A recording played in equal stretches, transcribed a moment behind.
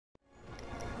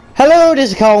Hello,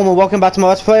 this is Colin and welcome back to my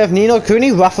Let's Play of Ni No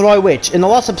Kuni, Wrath of the White Witch. In the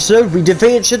last episode, we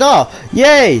defeated Shadar.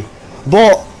 Yay!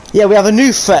 But, yeah, we have a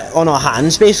new threat on our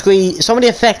hands. Basically, somebody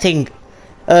affecting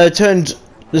turned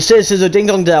the citizens of Ding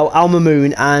Dong Dell, Alma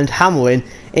Moon, and Hamlin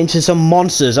into some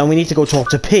monsters, and we need to go talk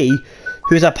to P,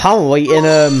 who's apparently in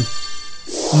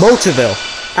Motorville.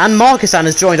 And Marcassin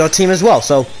has joined our team as well,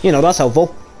 so, you know, that's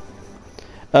helpful.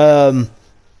 So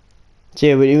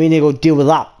yeah, we need to go deal with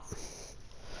that.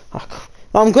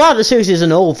 Well, I'm glad the series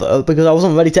isn't over, because I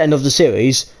wasn't ready to end off the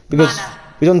series, because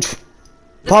we've done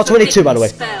part 22, by the way.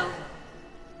 Spell.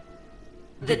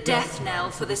 The death knell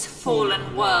for this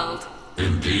fallen world.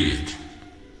 Indeed.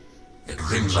 It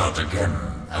rings out again,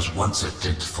 as once it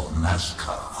did for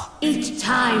NASCAR. Each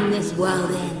time this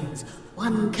world ends,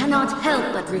 one cannot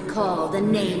help but recall the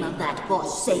name of that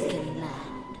forsaken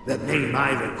land. The name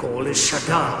I recall is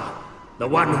Shadar, the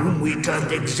one whom we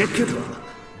turned executor.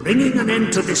 Bringing an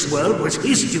end to this world was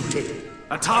his duty.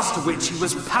 A task to which he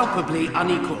was palpably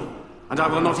unequal, and I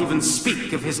will not even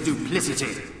speak of his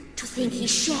duplicity. To think he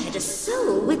shared a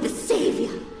soul with the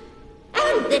Savior,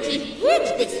 and that he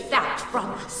hid this fact from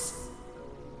us.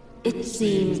 It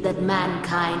seems that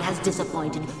mankind has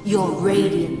disappointed your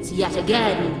radiance yet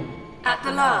again. At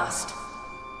the last,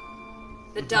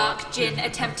 the Dark Jinn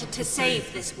attempted to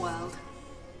save this world.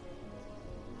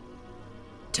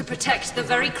 To protect the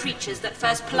very creatures that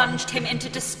first plunged him into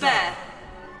despair.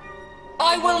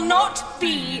 I will not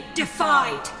be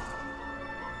defied.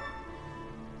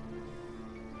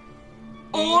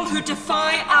 All who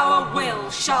defy our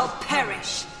will shall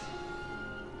perish.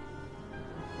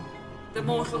 The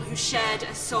mortal who shared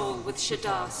a soul with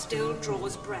Shadar still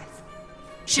draws breath.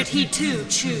 Should he too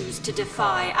choose to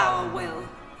defy our will,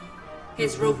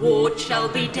 his reward shall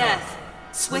be death,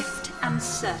 swift and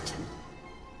certain.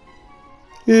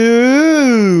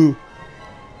 Ooh.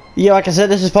 Yeah, like I said,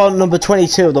 this is part number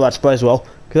 22 of the Let's Play as well,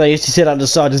 because I used to sit at the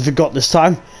side and forgot this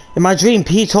time. In my dream,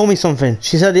 P told me something.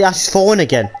 She said the ash is falling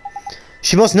again.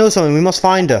 She must know something, we must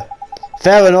find her.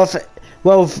 Fair enough.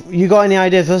 Well, if you got any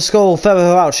ideas, let's go feather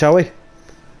her out, shall we?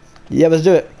 Yeah, let's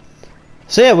do it.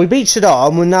 So yeah, we beat Shadar,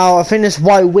 and we're now, I think this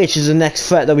White Witch is the next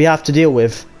threat that we have to deal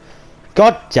with.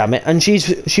 God damn it, and she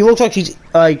looks like she's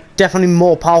definitely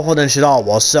more powerful than Shadar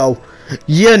was, so,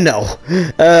 you know.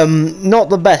 Not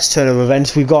the best turn of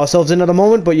events we've got ourselves in at the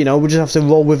moment, but you know, we just have to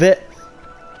roll with it.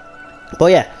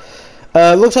 But yeah,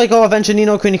 looks like our adventure Ni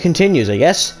No Kuni continues, I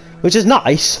guess, which is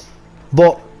nice,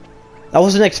 but I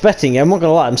wasn't expecting it, I'm not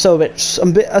gonna lie, I'm still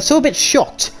a bit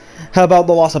shocked about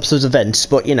the last episode's events,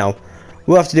 but you know,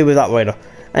 we'll have to deal with that later.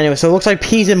 Anyway, so it looks like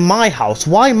P's in my house.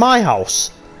 Why my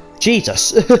house?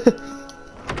 Jesus.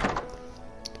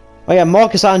 Oh yeah,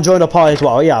 Marcassin joined our party as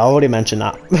well. Yeah, I already mentioned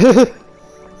that.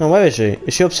 Now where is she?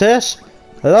 Is she upstairs?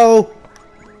 Hello?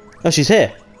 Oh, she's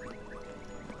here.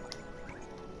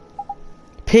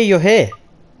 P, you're here.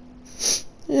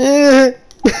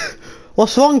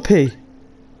 What's wrong, P?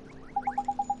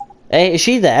 Hey, is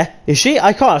she there? Is she?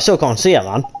 I still can't see her,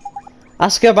 man.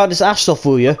 Ask her about this ash stuff,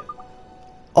 will you?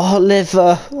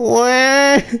 Oliver.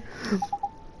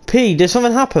 P, did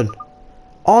something happen?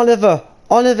 Oliver,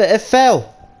 it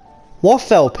fell. What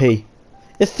fell, P?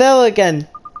 It fell again.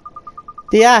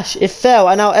 The ash, it fell,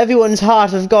 and now everyone's heart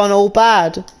has gone all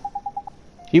bad.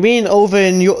 You mean over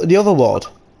in the other world?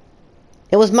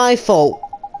 It was my fault.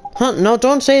 Huh? No,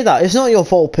 don't say that. It's not your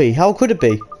fault, P. How could it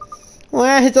be?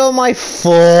 Well, it's all my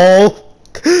fault.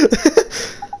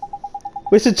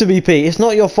 Listen to me, P. It's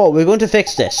not your fault. We're going to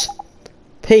fix this.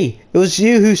 P, it was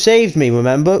you who saved me,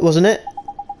 remember? Wasn't it?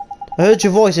 I heard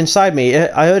your voice inside me.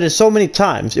 I heard it so many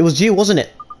times. It was you, wasn't it?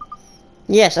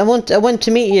 Yes, I went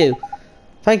to meet you.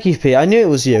 Thank you, P. I knew it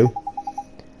was you.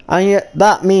 And yet,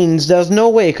 that means there's no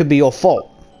way it could be your fault.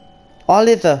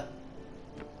 Oliver.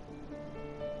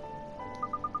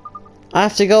 I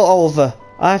have to go, Oliver.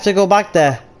 I have to go back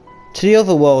there. To the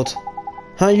other world.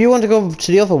 Huh? You want to go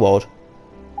to the other world?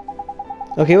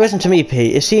 Okay, listen to me,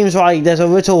 P. It seems like there's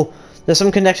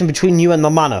some connection between you and the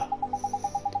manor.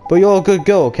 But you're a good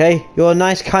girl, okay? You're a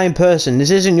nice, kind person.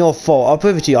 This isn't your fault. I'll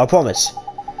prove it to you, I promise.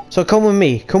 So come with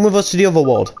me. Come with us to the other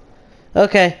world.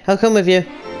 Okay, I'll come with you.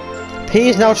 P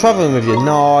is now travelling with you.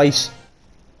 Nice.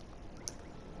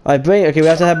 Alright, bring. Okay, we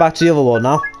have to head back to the other world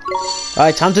now.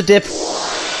 Alright, time to dip.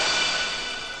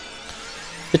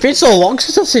 It's been so long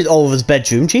since I've seen Oliver's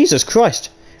bedroom. Jesus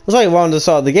Christ. It was like around the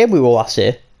start of the game we were last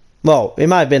here. Well, it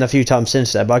might have been a few times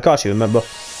since then, but I can't actually remember.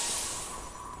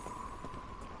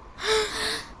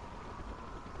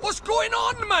 What's going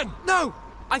on, man? No!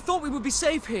 I thought we would be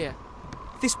safe here.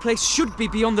 This place should be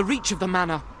beyond the reach of the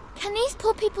manor. Can these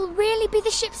poor people really be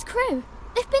the ship's crew?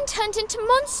 They've been turned into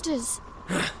monsters.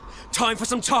 Time for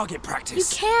some target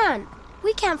practice. You can't.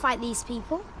 We can't fight these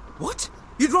people. What?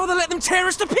 You'd rather let them tear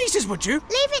us to pieces, would you?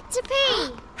 Leave it to P.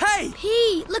 Hey!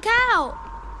 P, look out!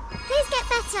 Please get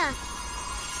better.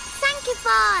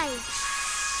 Sanctify!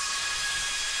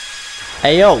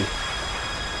 Hey yo!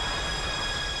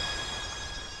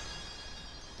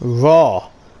 Raw.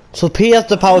 So P has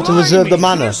the power to reserve the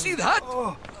mana. You see that?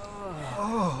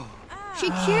 She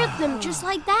cured them just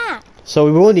like that. So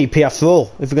we will need P after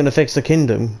all, if we're going to fix the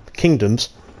kingdoms.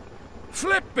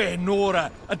 Flippin'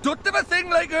 Nora! I don't have a thing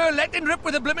like her letting rip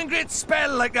with a blooming great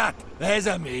spell like that. That's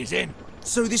amazing.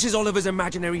 So this is Oliver's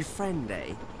imaginary friend,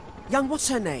 eh? Young, what's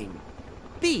her name?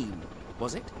 Bean,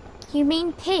 was it? You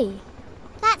mean P?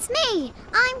 That's me.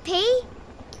 I'm P.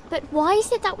 But why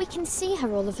is it that we can see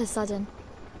her all of a sudden?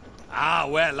 Ah,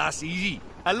 well, that's easy.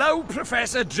 Allow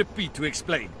Professor Drippy to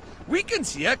explain. We can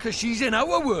see her because she's in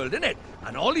our world, innit?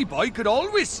 And Ollie Boy could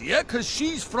always see her because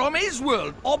she's from his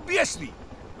world, obviously.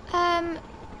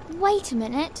 Wait a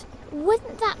minute.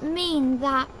 Wouldn't that mean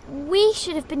that we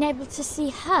should have been able to see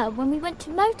her when we went to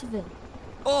Motorville?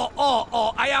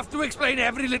 Oh, I have to explain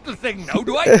every little thing now,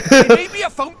 do I? It may be a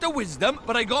fount of wisdom,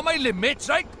 but I got my limits,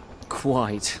 right?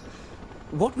 Quite.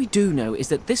 What we do know is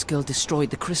that this girl destroyed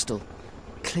the crystal.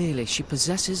 Clearly, she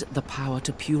possesses the power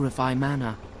to purify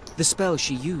mana. The spell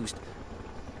she used,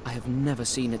 I have never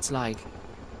seen its like.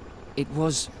 It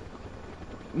was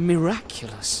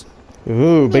miraculous.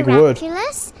 Ooh, big word.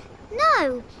 Miraculous?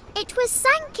 No, it was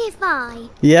sanctify.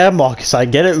 Yeah, Marcus, I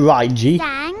get it right, G.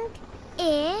 Sanctify.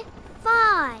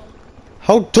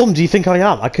 How dumb do you think I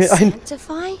am?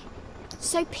 Sanctify?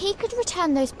 So P could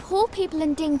return those poor people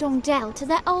in Ding Dong Dell to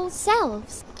their old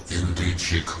selves. Indeed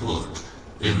she could.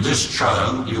 In this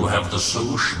child, you have the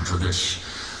solution to this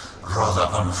rather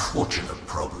unfortunate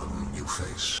problem you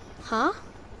face. Huh?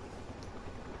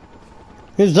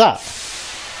 Who's that?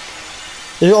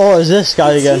 Is this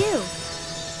guy It's again?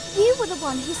 You were the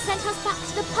one who sent us back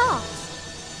to the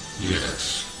past.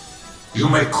 Yes. You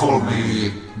may call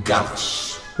me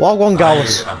Gallus. Wagwan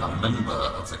Gallus. I am a member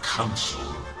of the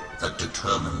council that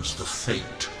determines the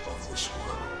fate of this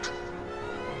world.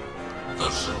 The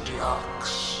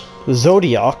Zodiacs. The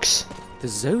Zodiacs? The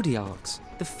Zodiacs?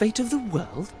 The fate of the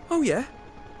world? Oh yeah?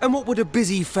 And what would a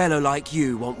busy fellow like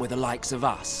you want with the likes of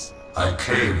us? I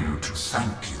came to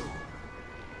thank you.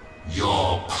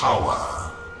 Your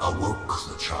power awoke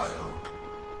the child.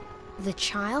 The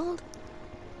child?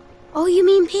 Oh, you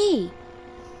mean P?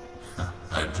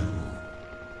 I do.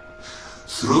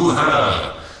 Through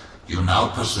her, you now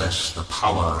possess the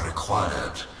power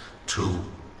required to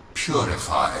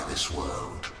purify this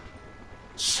world.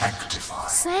 Sanctify.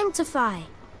 Sanctify?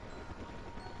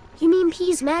 You mean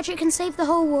P's magic can save the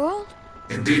whole world?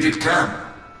 Indeed it can.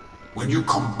 When you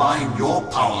combine your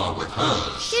power with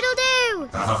hers. Doodle-Doo!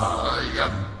 Ah,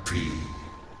 young P.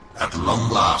 At long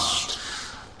last,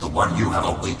 the one you have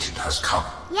awaited has come.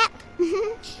 Yep.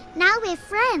 Now we're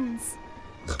friends.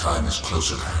 The time is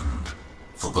close at hand.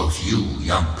 For both you,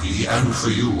 young P, and for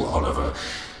you, Oliver.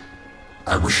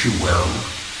 I wish you well.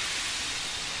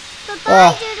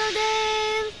 Goodbye,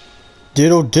 Doodle-Doo!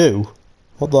 Doodle-Doo?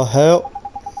 What the hell?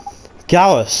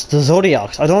 Gallus, the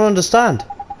Zodiacs, I don't understand.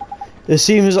 It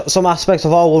seems that some aspects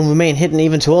of our world remain hidden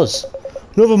even to us.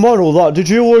 Never mind all that, did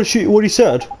you hear what he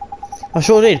said? I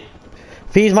sure did.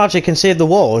 P's magic can save the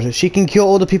world, she can cure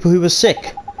all the people who are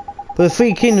sick. But the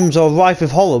three kingdoms are rife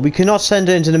with horror, we cannot send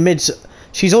her into the midst.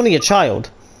 She's only a child.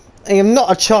 I am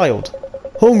not a child.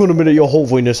 Hold on a minute, your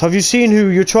holiness, have you seen who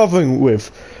you're travelling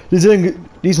with?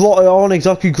 These lot aren't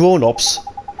exactly grown-ups.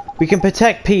 We can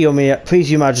protect P,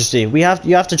 please your majesty. You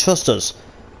have to trust us.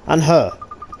 And her.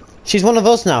 She's one of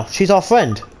us now. She's our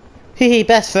friend. Hee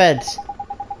best friends.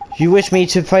 You wish me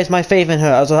to place my faith in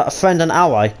her as a friend and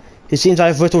ally. It seems I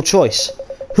have little choice.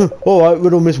 Alright,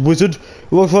 little Miss Wizard.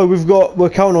 Looks like we're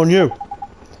counting on you.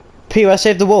 P, let's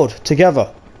save the world.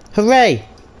 Together. Hooray!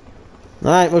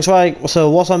 Alright, looks like... So,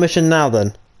 what's our mission now,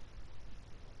 then?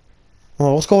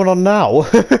 Oh, what's going on now?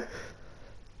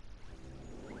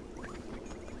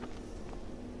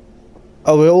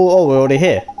 we're already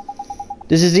here.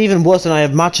 This is even worse than I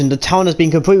imagined. The town has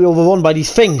been completely overrun by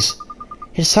these things.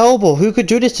 It's terrible. Who could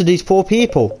do this to these poor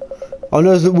people? I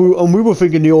know that we were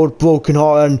thinking the old broken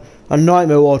heart and a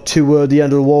nightmare or two were the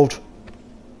end of the world.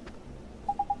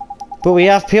 But we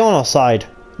have P on our side.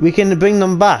 We can bring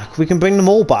them back. We can bring them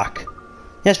all back.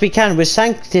 Yes, we can. We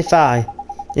sanctify.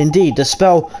 Indeed, the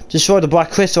spell destroyed the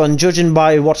black crystal, and judging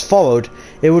by what's followed,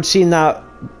 it would seem that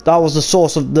was the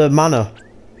source of the mana.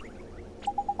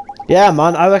 Yeah,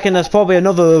 man, I reckon there's probably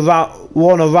another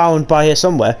one around by here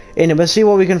somewhere. Let's see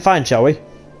what we can find, shall we?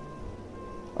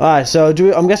 Alright, so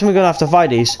I'm guessing we're gonna have to fight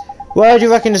these. Where do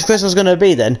you reckon this crystal's gonna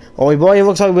be then? Oh boy, it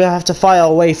looks like we'll have to fight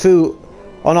our way through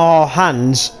on our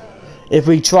hands if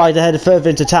we try to head further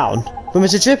into town. But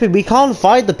Mr. Drippy, we can't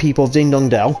fight the people of Ding Dong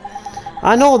Dell.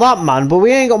 I know that, man, but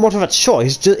we ain't got much of a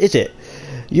choice, is it?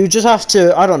 You just have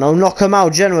to, I don't know, knock them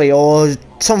out generally or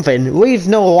something. Leave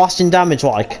no lasting damage,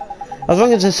 like. As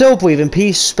long as a still breathing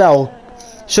peace spell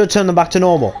should turn them back to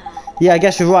normal. Yeah, I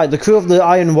guess you're right. The crew of the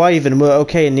Iron Wyvern were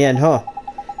okay in the end, huh?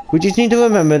 We just need to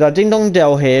remember that Ding Dong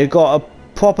Dell here got a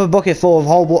proper bucket full of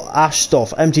horrible ash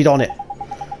stuff emptied on it.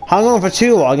 Hang on for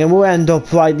too long and we'll end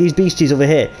up like these beasties over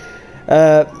here.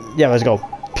 Yeah, let's go.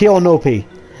 P or no P?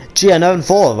 Gee, I never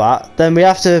thought of that. Then we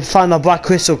have to find the black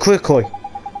crystal quickly.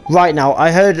 Right now,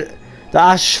 I heard the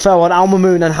ash fell on Alma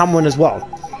Moon and Hamlin as well.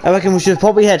 I reckon we should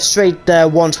probably head straight there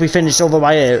once we finish over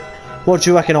by here. What do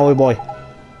you reckon, old boy?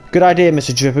 Good idea,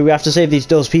 Mr. Drippy. We have to save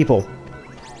those people.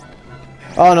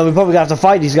 Oh no, we probably have to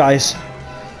fight these guys.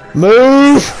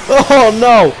 Move! Oh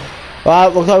no!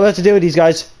 Alright, looks like we have to deal with these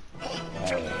guys.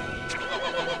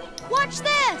 Watch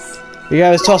this! You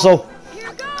guys tussle.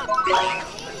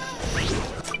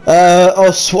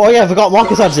 Oh yeah, I forgot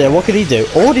Marcassin's there. What can he do?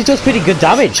 Oh, he does pretty good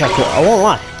damage, I won't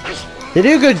lie. They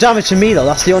do good damage to me though,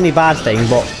 that's the only bad thing,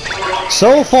 but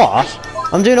so far,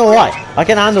 I'm doing alright. I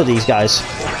can handle these guys.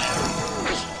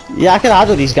 Yeah, I can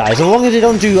handle these guys. As long as they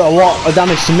don't do a lot of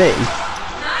damage to me,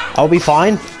 I'll be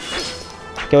fine.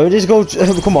 Okay, just go.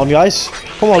 Come on, guys.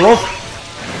 Come on, love.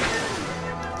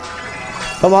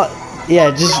 Come on.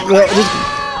 Yeah, just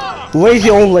raise the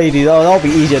old lady. That'll be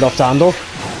easy enough to handle.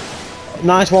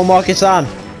 Nice one, Marcassin.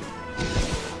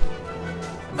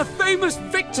 A famous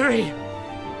victory.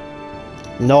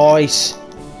 Nice.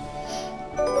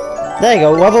 There you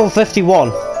go, level 51.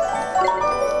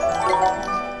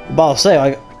 But I'll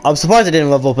say, I'm surprised I didn't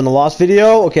level up in the last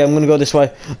video. Okay, I'm gonna go this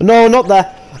way. No, not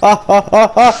there.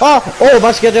 Oh,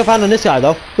 managed to get the upper hand on this guy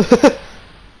though.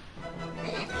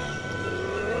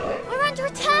 We're under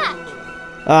attack.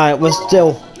 Alright, we're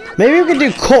still. Maybe we can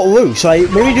do cut loose, right?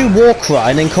 Maybe do war cry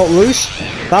and then cut loose.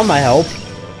 That might help.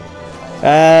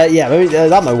 Yeah, maybe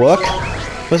that might work.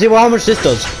 We'll see how much this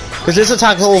does. Because this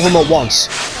attacks all of them at once.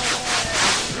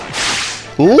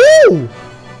 Ooh!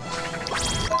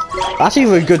 That's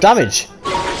even good damage.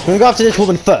 I'm gonna go after this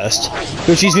woman first,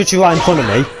 because she's literally right in front of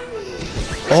me.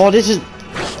 Oh, this is.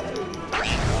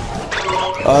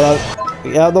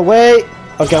 Get out of the way.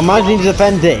 Okay, I might need to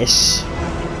defend this.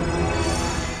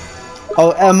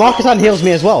 Oh, Marcassin heals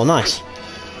me as well. Nice.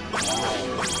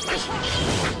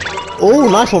 Oh,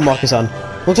 nice one, Marcassin.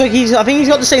 Looks like I think he's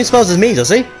got the same spells as me, does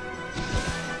he?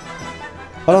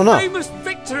 I don't know. Famous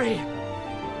victory.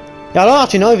 Yeah, I don't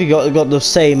actually know if he got the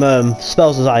same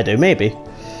spells as I do. Maybe.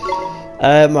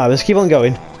 Right, let's keep on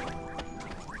going.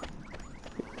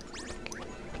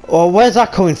 Oh, where's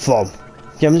that coming from?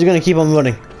 Yeah, I'm just gonna keep on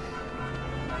running.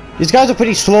 These guys are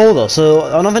pretty slow though, so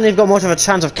I don't think they've got much of a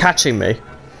chance of catching me.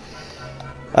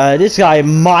 This guy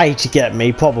might get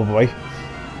me, probably.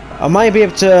 I might be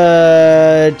able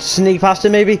to sneak past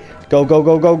him, maybe. Go, go,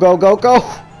 go, go, go, go, go.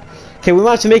 Okay, we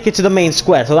might have to make it to the main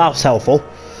square, so that was helpful.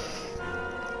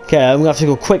 Okay, I'm gonna have to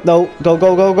go quick though. Go,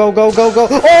 go, go, go, go, go, go.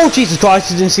 Oh, Jesus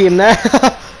Christ, I didn't see him there.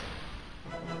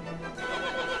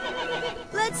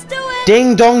 Let's do it.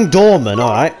 Ding Dong Dorman,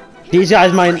 alright. These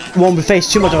guys won't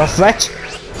face too much of a threat.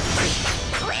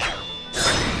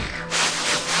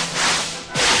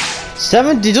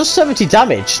 70, just 70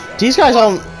 damage. These guys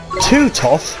aren't too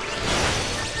tough.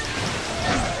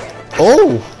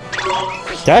 Oh!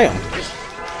 Damn.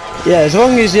 Yeah, as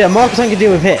long as Marcassin can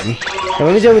deal with him. Now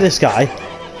let me deal with this guy.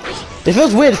 It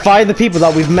feels weird fighting the people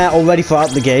that we've met already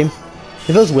throughout the game.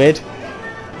 It feels weird.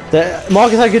 That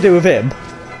Marcassin can deal with him.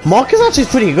 Marcassin's actually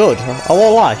pretty good. I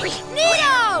won't lie.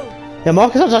 Neo! Yeah,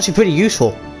 Marcassin's actually pretty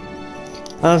useful.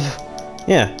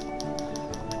 Yeah.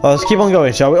 Well, let's keep on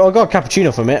going, shall we? Oh, I got a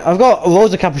cappuccino from it. I've got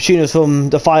loads of cappuccinos from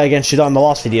the fight against Shadar in the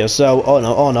last video, so... Oh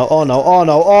no, oh no, oh no, oh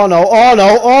no, oh no, oh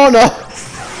no, oh no!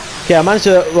 Okay, I managed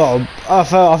to... Well, I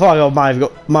thought I might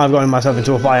have gotten myself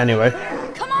into a fight anyway.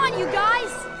 Come on, you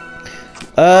guys!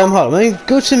 Hold on, let me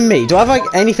go to me. Do I have, like,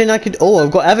 anything I could... Oh,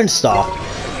 I've got Evan's Star.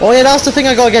 Oh yeah, that's the thing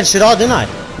I got against Shadar, didn't I?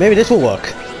 Maybe this will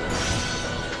work.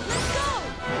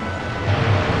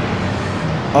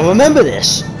 I remember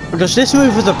this, because this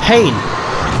move was a pain.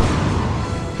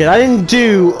 Okay, I didn't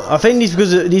do... I think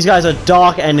because these guys are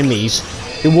dark enemies,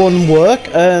 it wouldn't work.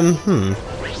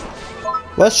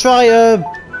 Let's try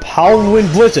Power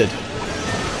Wind Blizzard.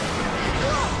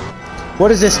 What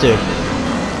does this do?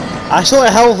 I saw a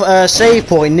health save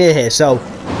point near here, so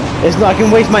it's not, I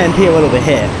can waste my MP a little bit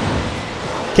here.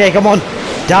 Okay, come on,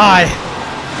 die.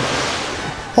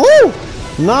 Oh,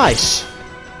 nice.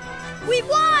 We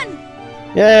won.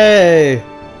 Yay!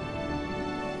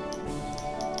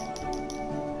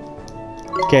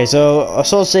 Okay, so I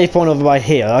saw a save point over by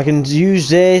here. I can use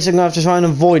this. I'm gonna have to try and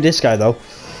avoid this guy though.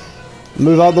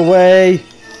 Move out the way.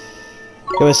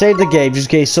 Okay, we'll save the game just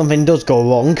in case something does go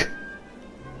wrong.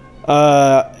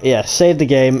 Yeah, save the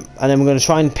game, and then we're gonna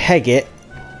try and peg it.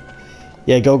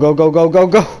 Yeah, go, go, go, go, go,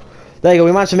 go. There you go.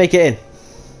 We managed to make it in.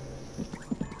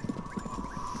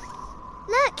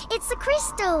 Look, it's the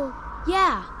crystal.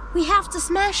 Yeah, we have to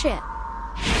smash it.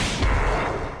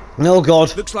 Oh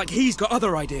God. Looks like he's got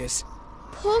other ideas.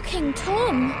 Poor King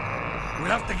Tom.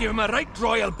 We'll have to give him a right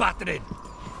royal battering.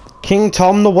 King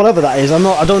Tom, or whatever that is.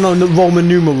 I don't know the Roman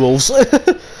numerals.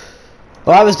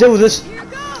 Alright, we're still with this.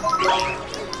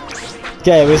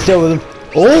 Okay, we're still with him.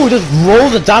 Oh, just roll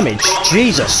the damage.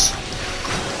 Jesus.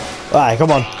 Alright,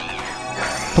 come on.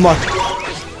 Come on.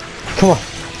 Come on.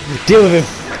 Deal with him.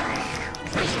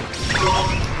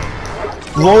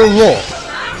 Roll.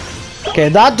 Okay,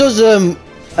 that does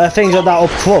things like that up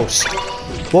close.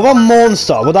 What about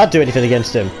Monster? Would that do anything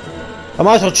against him? I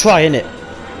might as well try, innit?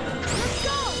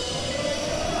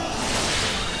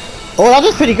 Oh, that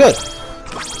was pretty good.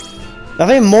 I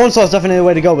think Monster is definitely the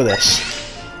way to go with this.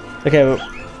 Okay,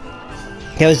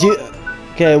 let's do.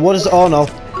 Okay, what is? Oh no,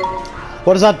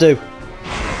 what does that do?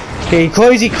 Okay,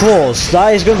 crazy claws.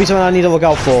 That is going to be something I need to look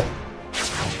out for.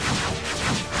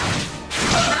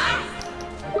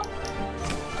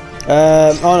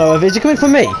 Oh no, is he coming for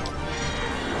me?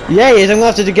 Yeah, he is. I'm gonna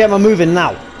have to get my move in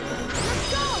now.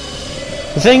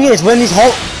 The thing is, when he's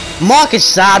hot,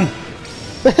 Marcassin.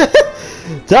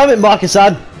 Damn it,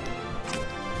 Marcassin.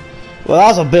 Well,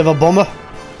 that's a bit of a bummer.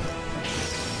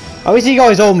 At least he got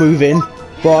his own move in,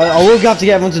 but I will have to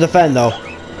get everyone to defend though,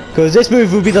 because this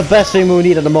move would be the best thing we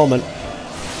need at the moment.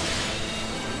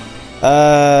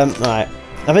 Right.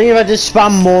 I think if I just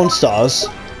spam Monsters,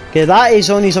 okay, that is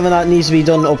only something that needs to be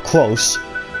done up close.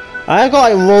 I've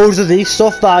got like loads of these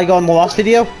stuff that I got in the last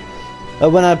video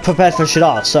when I prepared for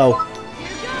Shadar, so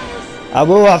I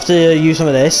will have to use some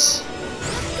of this.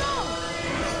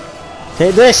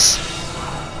 Take this.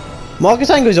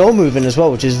 Marcassin got his own move in as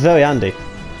well, which is very handy.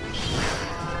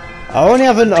 I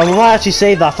might actually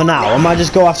save that for now. I might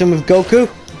just go after him with Goku.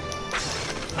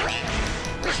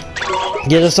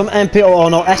 Yeah, there's some MP. Oh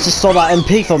no, Esther stole that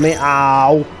MP from me.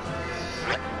 Ow.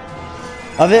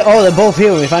 Oh, they're both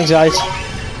healing me. Thanks, guys.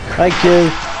 Thank you.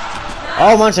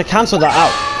 Oh, I managed to cancel that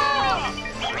out.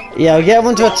 Yeah, I'll get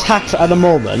everyone to attack at the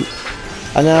moment.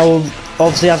 And then I'll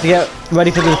obviously have to get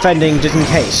ready for the defending just in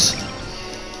case.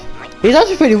 He's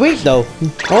actually pretty weak though.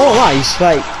 Oh, nice.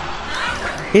 Like,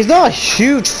 he's not a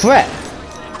huge threat.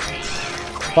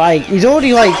 Like, he's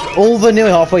already like over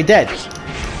nearly halfway dead.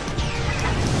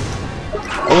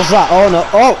 What's that? Oh no.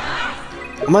 Oh!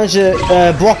 I managed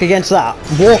to block against that.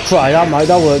 War Cry,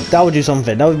 that would do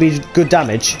something. That would be good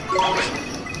damage.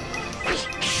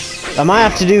 I might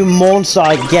have to do Monster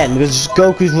again because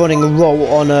Goku's running a roll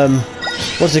on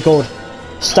what's it called?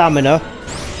 Stamina.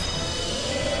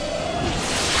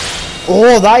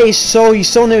 Oh, that is he's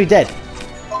so nearly dead.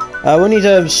 We need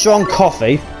a strong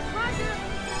coffee.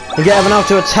 And get everyone out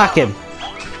to attack him.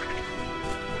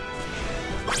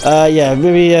 Yeah,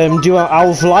 maybe do an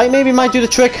Owl Flight maybe might do the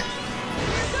trick.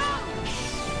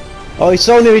 Oh, he's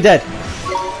so nearly dead.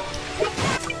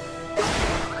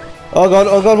 Oh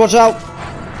god, watch out.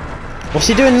 What's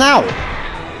he doing now?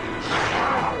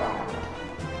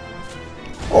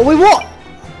 Oh, we what?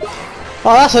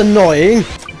 Oh, that's annoying.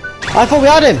 I thought we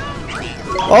had him.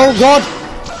 Oh god.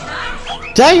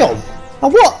 Damn. Oh,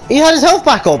 what? He had his health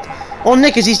back up. Oh,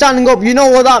 Nick, is he standing up? You know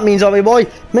what that means, Ollie boy.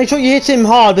 Make sure you hit him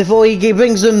hard before he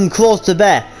brings them claws to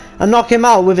bear. And knock him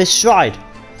out with his stride.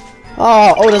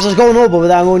 Oh, there's us going over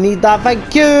there. We'll need that.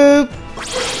 Thank you.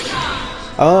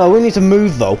 Oh, we need to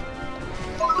move though.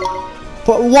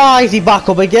 But why is he back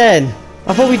up again?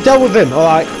 I thought we dealt with him.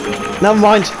 Alright. Never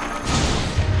mind.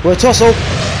 We're a tussle.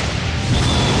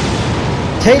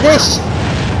 Take this.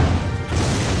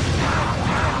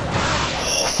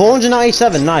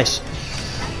 497. Nice.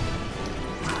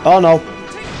 Oh no.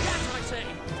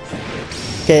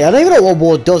 Okay, I don't even know what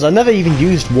ward does. I've never even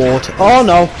used ward. Oh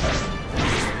no.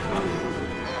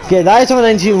 Okay, that is something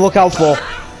I need to look out for.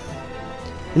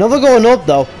 Another going up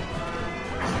though.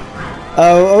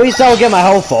 At least I'll get my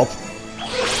health up.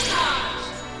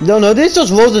 No, this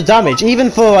does loads of damage. Even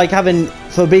for like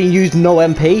for being used no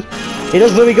MP, it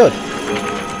does really good.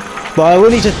 But I will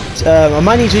need to. I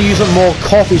might need to use some more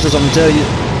coffees or something to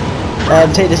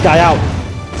take this guy out.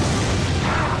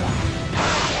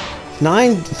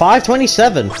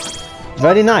 527.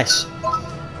 Very nice.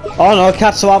 Oh no,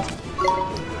 cat swap.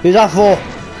 Who's that for?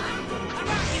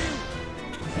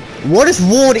 What does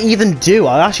ward even do?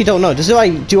 I actually don't know. Does it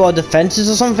like do our defenses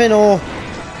or something, or?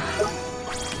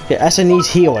 Yeah, Esther needs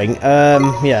healing.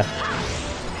 Yeah.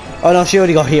 Oh no, she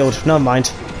already got healed. Never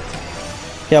mind.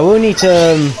 Yeah, we'll need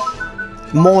to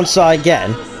monster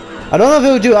again. I don't know if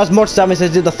it will do as much damage as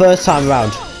it did the first time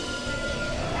around.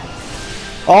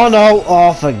 Oh no!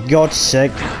 Oh, for God's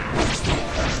sake!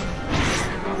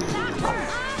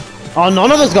 Oh,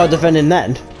 none of us got defending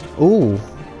then. Ooh.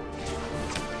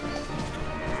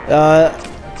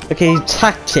 Okay,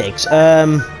 tactics.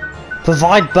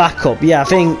 Provide backup. Yeah, I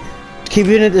think keep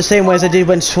doing it the same way as I did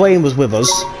when Swaine was with us.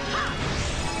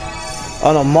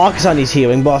 Oh no, Marcassin needs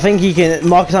healing, but I think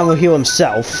Marcassin will heal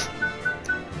himself.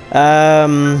 Yeah,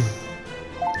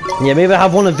 maybe I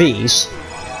have one of these.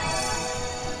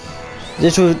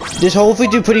 This will hopefully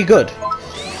do pretty good.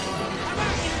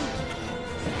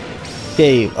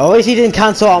 Okay, at least he didn't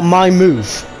cancel out my move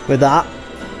with that.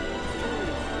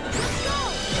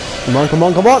 Come on, come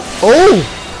on, come on! Oh!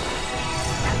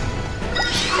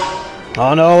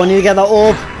 Oh no, I need to get that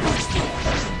orb.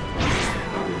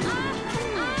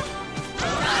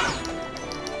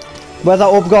 Where's that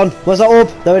orb gone? Where's that orb?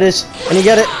 There it is. Can you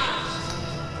get it?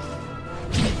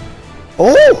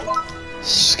 Oh!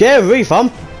 Scary, fam.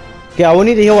 Okay, I will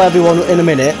need to heal everyone in a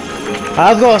minute.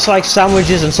 I've got like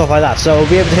sandwiches and stuff like that, so we'll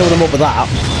be able to heal them up with that.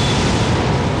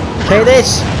 Take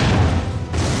this.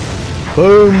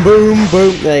 Boom, boom,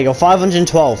 boom. There you go,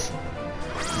 512.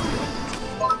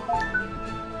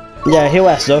 Yeah, heal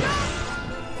Esther.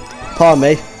 Pardon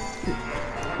me.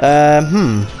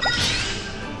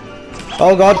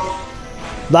 Oh god.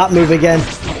 That move again.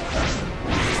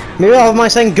 Maybe I'll have my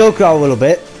Sengoku out a little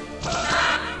bit.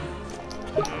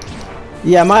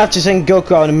 Yeah, I might have to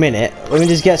Sengoku out in a minute. Let me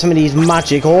just get some of these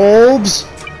magic orbs.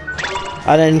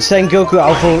 And then Sengoku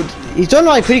out for... He's done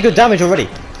like pretty good damage already.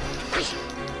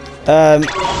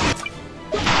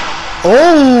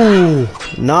 Oh!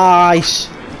 Nice!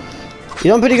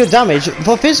 He's done pretty good damage.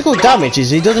 For physical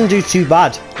damages, he doesn't do too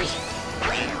bad.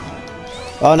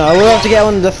 Oh no, we'll have to get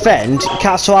on to defend.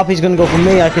 Cat Swap, he's gonna go for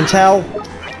me, I can tell.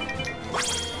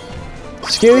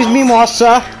 Excuse me,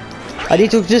 master. I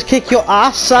need to just kick your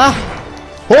ass, sir.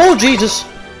 Oh, Jesus.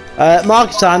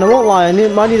 Marcassin, I won't lie, I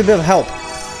might need a bit of help.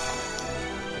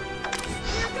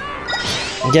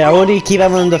 Yeah, I want to keep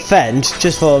everyone defend,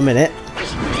 just for a minute.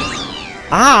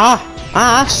 Ah!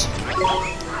 Ass!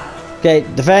 Okay,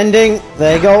 defending.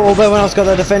 There you go. Everyone else got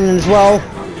their defending as well.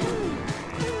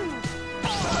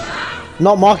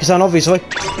 Not Marcassin, obviously.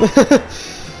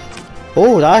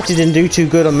 Oh, that actually didn't do too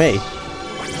good on me.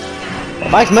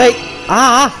 Thanks, mate.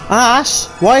 Ah, ass.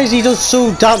 Why is he just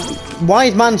so Why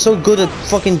is man so good at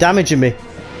fucking damaging me?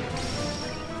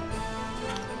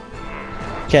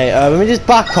 Okay, let me just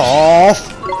back off.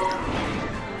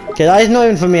 Okay, that is not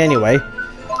even for me anyway.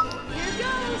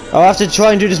 I'll have to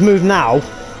try and do this move now.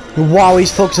 While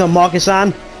he's focusing on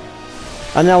Marcassin.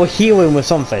 And now we'll heal him with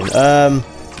something.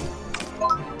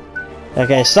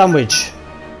 Okay, sandwich.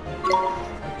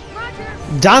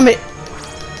 Damn it!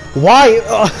 Why?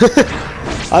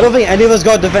 I don't think any of us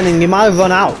got defending. He might have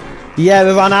run out. Yeah,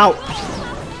 we ran out.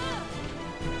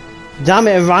 Damn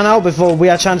it, it ran out before we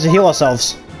had a chance to heal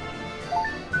ourselves.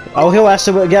 I'll heal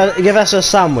Esther, give Esther a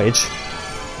sandwich.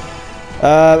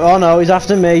 Oh no, he's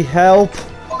after me. Help.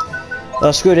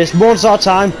 Oh, screw this. Monster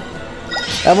time.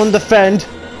 Everyone defend.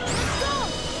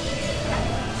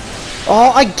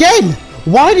 Oh, again!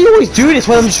 Why do you always do this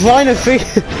when I'm trying to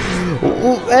figure...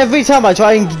 Every time I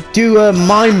try and do a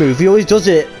mine move, he always does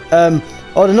it. Oh,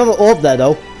 there's another orb there,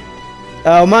 though.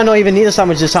 I might not even need a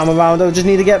sandwich this time around. I just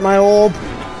need to get my orb.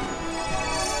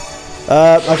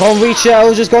 I can't reach it. I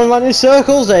was just going around in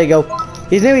circles. There you go.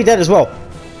 He's nearly dead as well.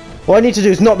 What I need to do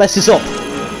is not mess this up.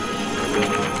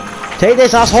 Take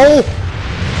this, asshole!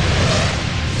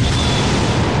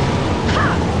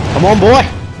 Come on, boy!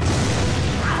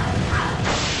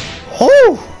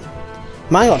 Oh!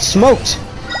 Man got smoked!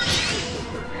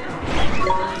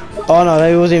 Oh no,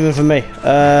 that wasn't even for me.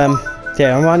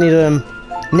 Yeah, I might need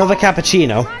another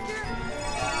cappuccino.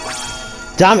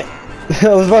 Damn it!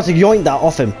 I was about to yoink that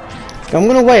off him. I'm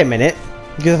gonna wait a minute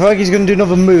because I feel like he's gonna do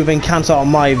another move and cancel out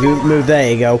my move.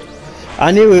 There you go.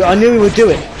 I knew he would do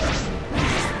it.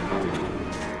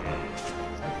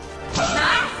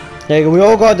 There you go. We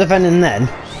all got defending then.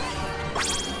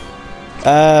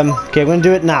 Okay, I'm gonna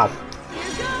do it now.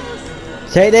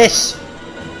 Take this,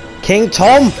 King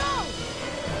Tom.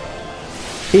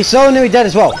 He's so nearly dead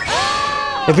as well.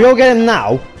 If we all get him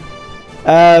now,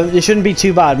 it shouldn't be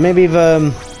too bad. Maybe if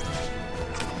I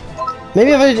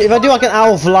do like an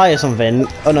owl fly or something.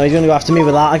 Oh no, he's gonna go after me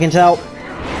with that. I can tell.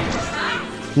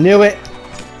 Knew it.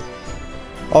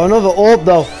 Oh, another orb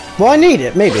though. Well, I need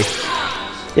it, maybe.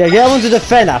 Yeah, get one to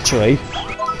defend, actually.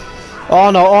 Oh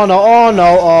no, oh no, oh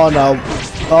no, oh no.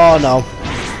 Oh no.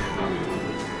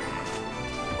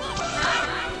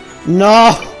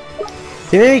 No!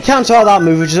 He made me cancel out that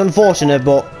move, which is unfortunate,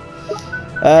 but...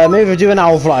 maybe if we do an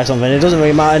owl fly or something, it doesn't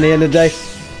really matter at the end of the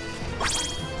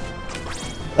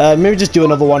day. Maybe just do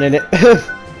another one in it.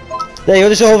 There you go,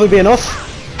 this will hopefully be enough.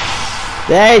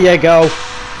 There you go.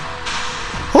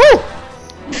 Whew!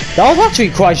 That was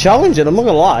actually quite challenging, I'm not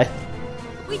gonna lie.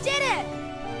 We did it!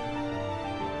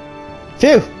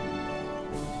 Phew!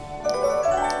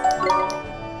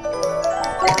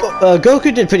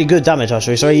 Goku did pretty good damage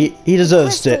actually, so he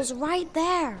deserves it. Crystal's right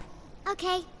there.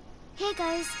 Okay, here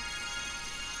goes.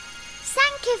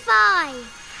 Sanctify!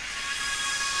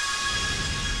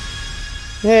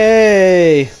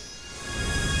 Yay!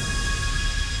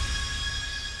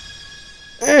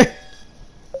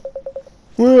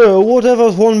 Well, what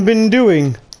has one been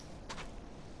doing?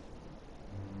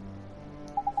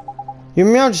 Your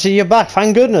Majesty, you're back,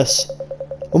 thank goodness.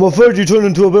 I'm afraid you turned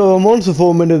into a bit of a monster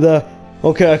for a minute there.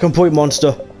 Okay, a complete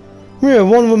monster. Yeah,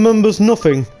 one remembers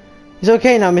nothing. It's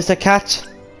okay now, Mr. Cat.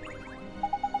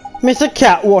 Mr.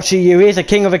 Cat, watch you, he is the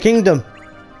king of a kingdom.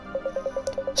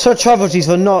 Such travelties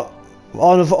were not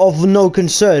of no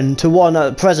concern to one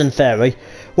at present, Fairy.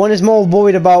 One is more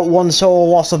worried about one's sole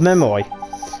loss of memory.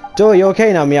 Dory, you're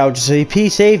okay now, Majesty.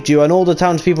 Peace saved you and all the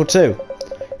townspeople too.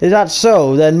 Is that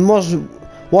so? Then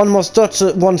one must touch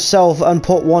oneself and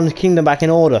put one's kingdom back in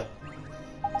order.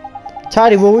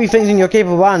 Tidy, we're rethinking your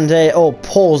capable hand. Oh,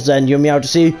 pause then, your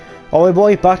Majesty. Alright,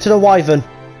 boy, back to the wyvern.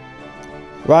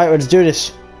 Right, let's do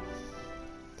this.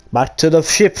 Back to the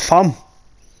ship, fam.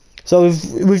 So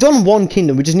we've done one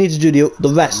kingdom. We just need to do the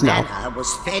rest now. Mana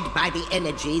was fed by the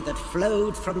energy that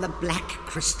flowed from the black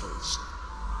crystals.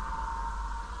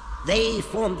 They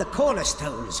formed the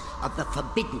cornerstones of the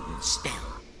forbidden spell.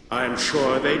 I'm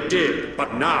sure they did,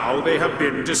 but now they have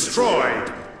been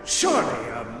destroyed. Surely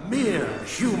a mere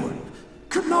human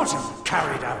could not have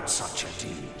carried out such a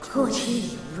deed. Could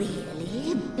he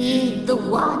really be the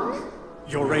one?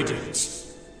 Your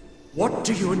Radiance, what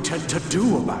do you intend to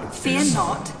do about this? Fear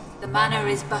not. The manor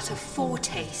is but a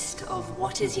foretaste of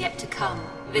what is yet to come.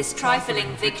 This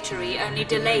trifling victory only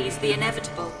delays the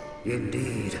inevitable.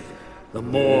 Indeed. The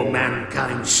more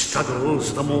mankind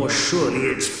struggles, the more surely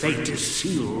its fate is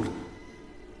sealed.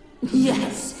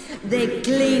 Yes, they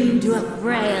cling to a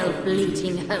frail,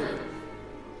 fleeting hope.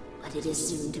 But it is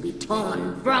soon to be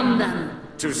torn from them.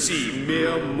 To see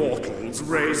mere mortals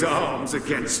raise arms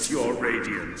against your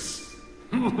Radiance.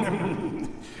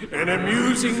 An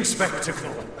amusing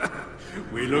spectacle.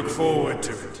 We look forward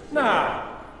to it.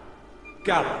 Now,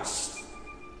 Gallus,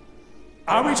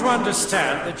 are we to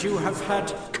understand that you have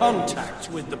had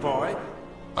contact with the boy?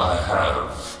 I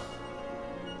have.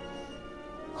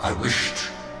 I wished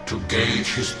to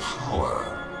gauge his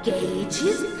power. Gauge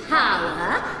his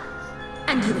power?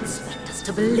 And you expect us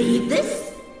to believe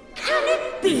this? Can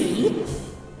it be?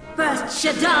 First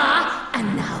Shadar,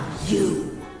 and now you.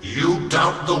 You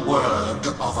doubt the word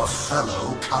of a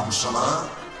fellow counselor?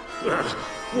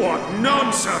 What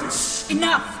nonsense!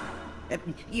 Enough!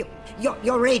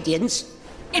 Your Radiance?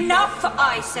 Enough,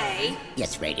 I say!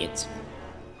 Yes, Radiance.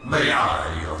 May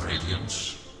I, your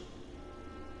Radiance?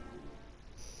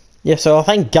 Yeah, so I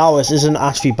think Gallus isn't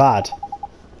actually bad.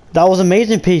 That was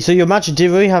amazing, Pete. So you imagine did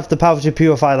really have the power to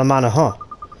purify the mana, huh?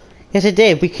 Yes, it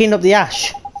did. We cleaned up the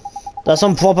ash. That's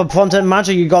some proper content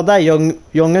magic you got there,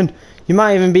 young'un. You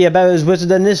might even be a better wizard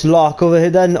than this lark over here,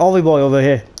 than Ollie boy over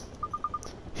here.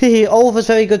 Hehe, Oliver's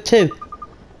very good too.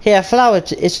 Here, a flower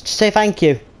is to say thank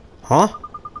you. Huh?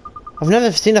 I've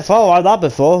never seen a flower like that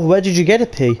before. Where did you get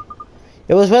it, P?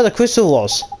 It was where the crystal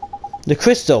was. The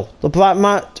crystal? The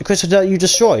the crystal that you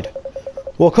destroyed?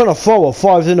 What kind of flower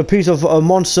thrives in a piece of a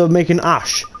monster making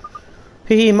ash?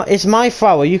 Hehe, it's my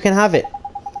flower. You can have it.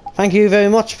 Thank you very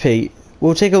much, Pete.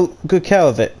 We'll take good care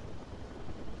of it.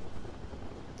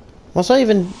 What's that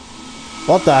even?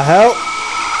 What the hell?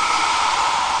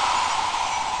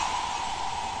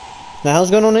 The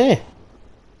hell's going on here?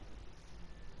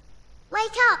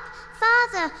 Wake up!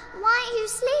 Father, why are you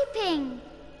sleeping?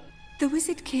 The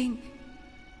Wizard King,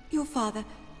 your father,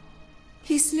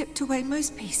 he slipped away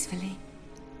most peacefully.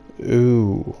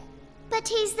 Ooh. But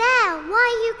he's there. Why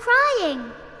are you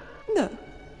crying? No,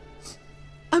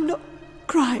 I'm not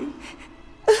crying.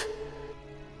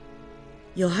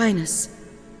 Your Highness,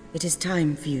 it is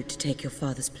time for you to take your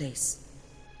father's place.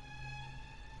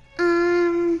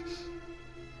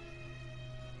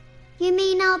 You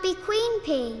mean I'll be Queen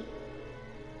P?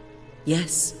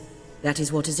 Yes, that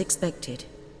is what is expected,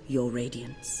 your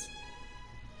Radiance.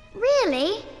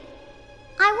 Really?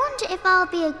 I wonder if I'll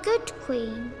be a good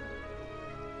queen.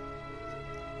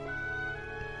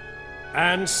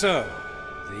 And so,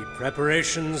 the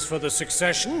preparations for the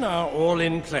succession are all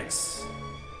in place.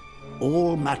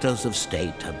 All matters of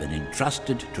state have been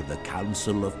entrusted to the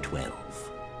Council of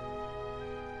 12.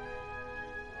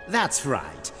 That's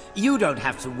right. You don't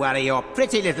have to worry your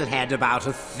pretty little head about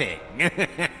a thing.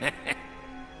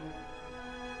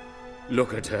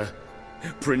 Look at her.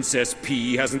 Princess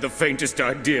P hasn't the faintest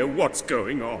idea what's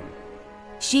going on.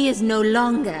 She is no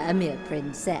longer a mere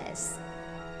princess.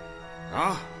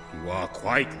 Ah, you are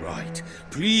quite right.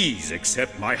 Please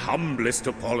accept my humblest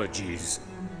apologies.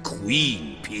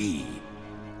 Queen P.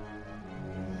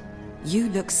 You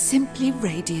look simply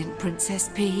radiant,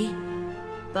 Princess P.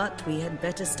 But we had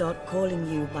better start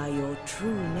calling you by your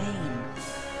true name,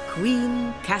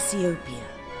 Queen Cassiopeia.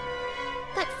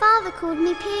 But Father called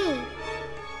me P.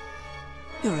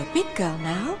 You're a big girl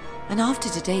now, and after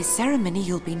today's ceremony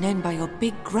you'll be known by your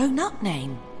big grown-up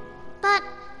name. But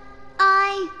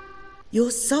Your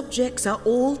subjects are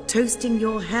all toasting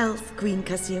your health, Queen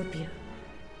Cassiopeia.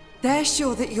 They're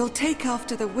sure that you'll take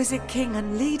after the Wizard King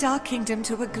and lead our kingdom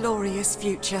to a glorious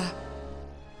future.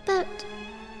 But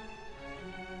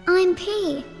I'm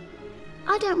P.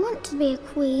 I don't want to be a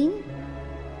queen.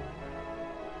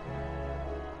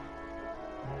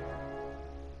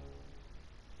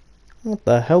 What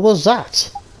the hell was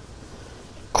that?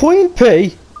 Queen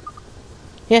P?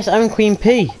 Yes, I'm Queen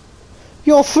P.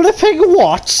 You're flipping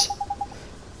what?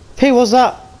 P, was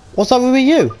that with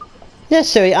you? Yes,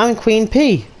 Siri, I'm Queen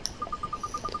P.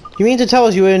 You mean to tell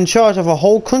us you were in charge of a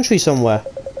whole country somewhere?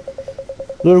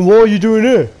 Then what are you doing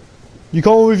here? You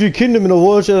can't leave your kingdom in a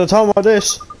lurch at a time like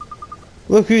this.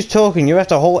 Look who's talking, you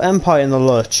left a whole empire in the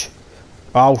lurch.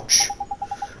 Ouch.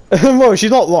 Well, she's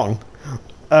not wrong.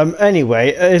 Anyway,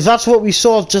 if that's what we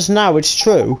saw just now, it's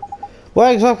true.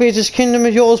 Where exactly is this kingdom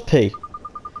of yours, P?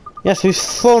 Yes, we've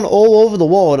thrown all over the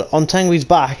world on Tengui's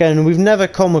back, and we've never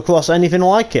come across anything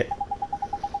like it.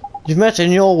 You've met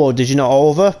in your world, did you not,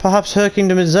 Oliver? Perhaps her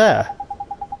kingdom is there.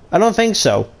 I don't think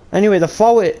so. Anyway, the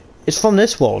flower is from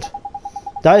this world.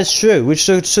 That is true, which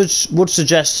would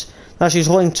suggest that she's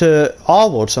linked to our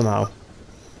world somehow.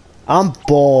 I'm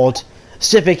bored.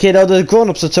 Sippy kid, the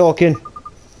grown-ups are talking.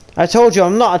 I told you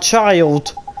I'm not a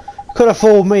child. Could have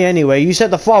fooled me anyway. You said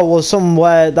the flower was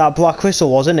somewhere that black crystal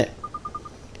was, innit?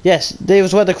 Yes, it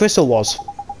was where the crystal was.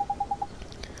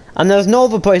 And there's no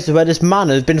other places where this man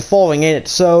has been falling in it,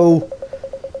 so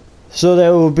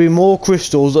there will be more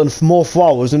crystals and more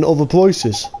flowers in other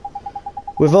places.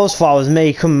 With those flowers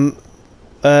may come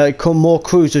more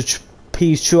clues to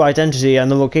P's true identity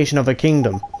and the location of her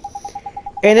kingdom.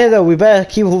 In it though, we better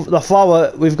keep the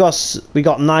flower we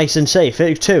got nice and safe.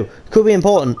 It too could be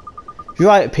important. You're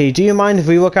right, P. Do you mind if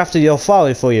we look after your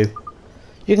flower for you?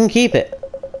 You can keep it.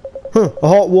 Huh,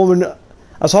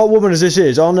 as hot woman as this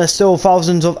is, aren't there still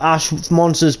thousands of ash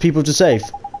monsters people to save?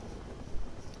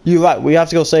 You're right, we have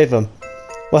to go save them.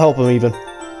 We'll help them even.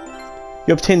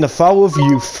 You obtain the flower of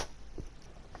youth.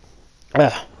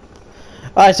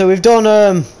 Alright, so we've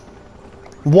done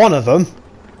one of them.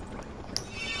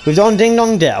 We've done Ding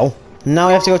Dong Dell. Now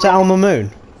we have to go to Alma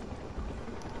Moon.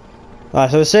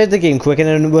 Alright, so we'll save the game quick and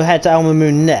then we'll head to Alma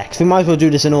Moon next. We might as well do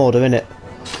this in order, innit?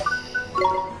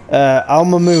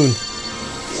 Alma Moon.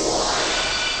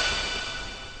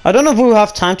 I don't know if we'll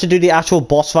have time to do the actual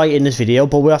boss fight in this video,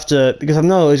 but we'll have to, because I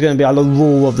know it's going to be a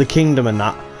rule of the kingdom and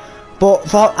that. But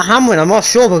for hammering, I'm not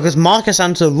sure because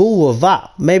Marcassin's the ruler of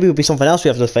that. Maybe it'll be something else we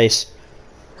have to face.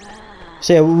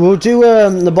 So yeah, we'll do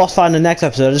the boss fight in the next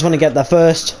episode. I just want to get there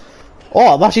first.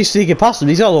 Oh, I'm actually sneaking past them.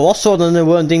 These guys are a lot shorter than they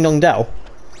were in Ding Dong Dell.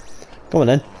 Come on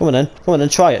then, come on then, come on then,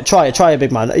 try it,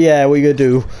 big man. Yeah, what are you gonna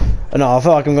do? No, I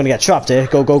feel like I'm gonna get trapped here.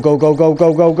 Go, go, go, go, go,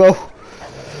 go, go, go.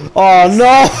 Oh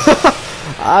no!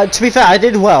 To be fair, I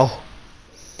did well.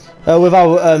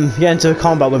 Without getting into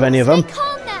combat with any of them.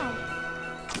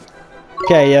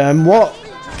 Okay, what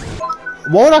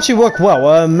would actually work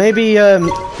well? Maybe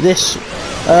this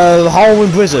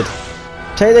Halloween Blizzard.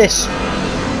 Take this.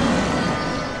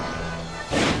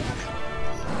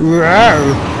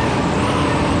 Roar.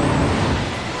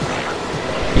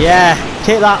 Yeah,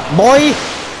 take that, boy!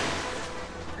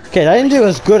 Okay, that didn't do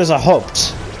as good as I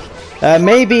hoped.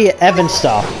 Maybe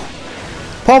Evanstar.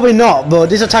 Probably not, but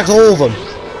this attacks all of them.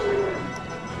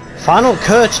 Final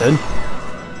Curtain?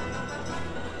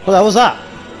 What the hell was that?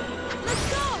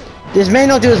 This may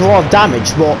not do as a lot of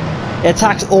damage, but it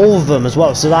attacks all of them as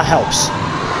well, so that helps.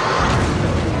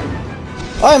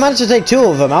 Oh, I managed to take two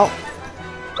of them out.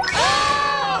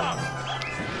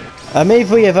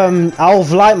 Maybe if Owl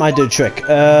of Light might do a trick.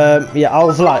 Yeah, Owl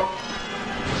of Light.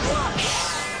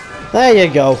 There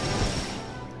you go.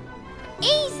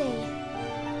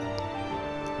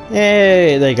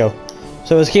 Hey, there you go.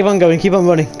 So let's keep on going, keep on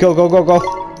running. Go, go, go, go.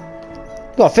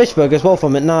 Got a fish burger as well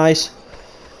from it, nice.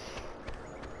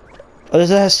 Oh,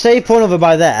 there's a save point over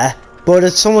by there, but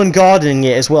there's someone guarding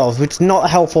it as well, which is not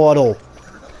helpful at all.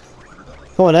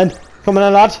 Come on then. Come on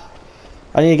then, lad.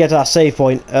 I need to get to that save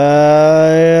point.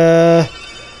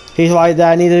 He's right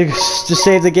there. I need to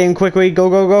save the game quickly. Go,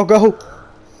 go, go, go.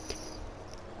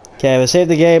 Okay, we'll save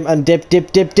the game and dip,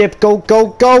 dip, dip, dip. Go, go,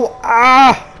 go.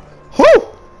 Ah! Whoo!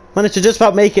 Managed to just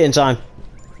about make it in time.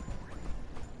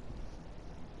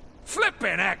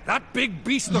 Flippin' heck, that big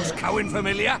beast looks cowing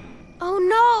familiar. Oh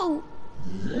no!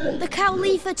 The cow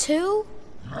Leafer too?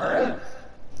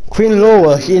 Queen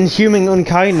Loa, inhuman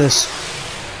unkindness.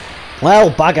 Well,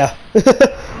 bagger.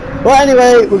 Well,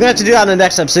 anyway, we're going to have to do that in the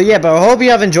next episode. Yeah, but I hope you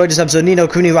have enjoyed this episode of Ni No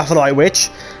Kuni Raphaelite Witch.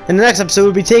 In the next episode,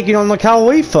 we'll be taking on the cow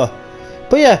Leafer.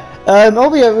 But yeah, I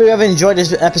hope you have enjoyed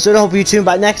this episode. I hope you tune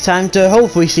back next time to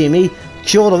hopefully see me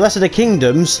cure the rest of the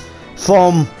kingdoms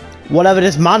from whatever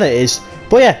this mana is.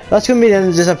 But yeah, that's going to be the end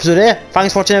of this episode here.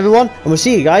 Thanks for watching, everyone, and we'll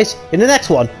see you guys in the next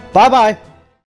one. Bye bye.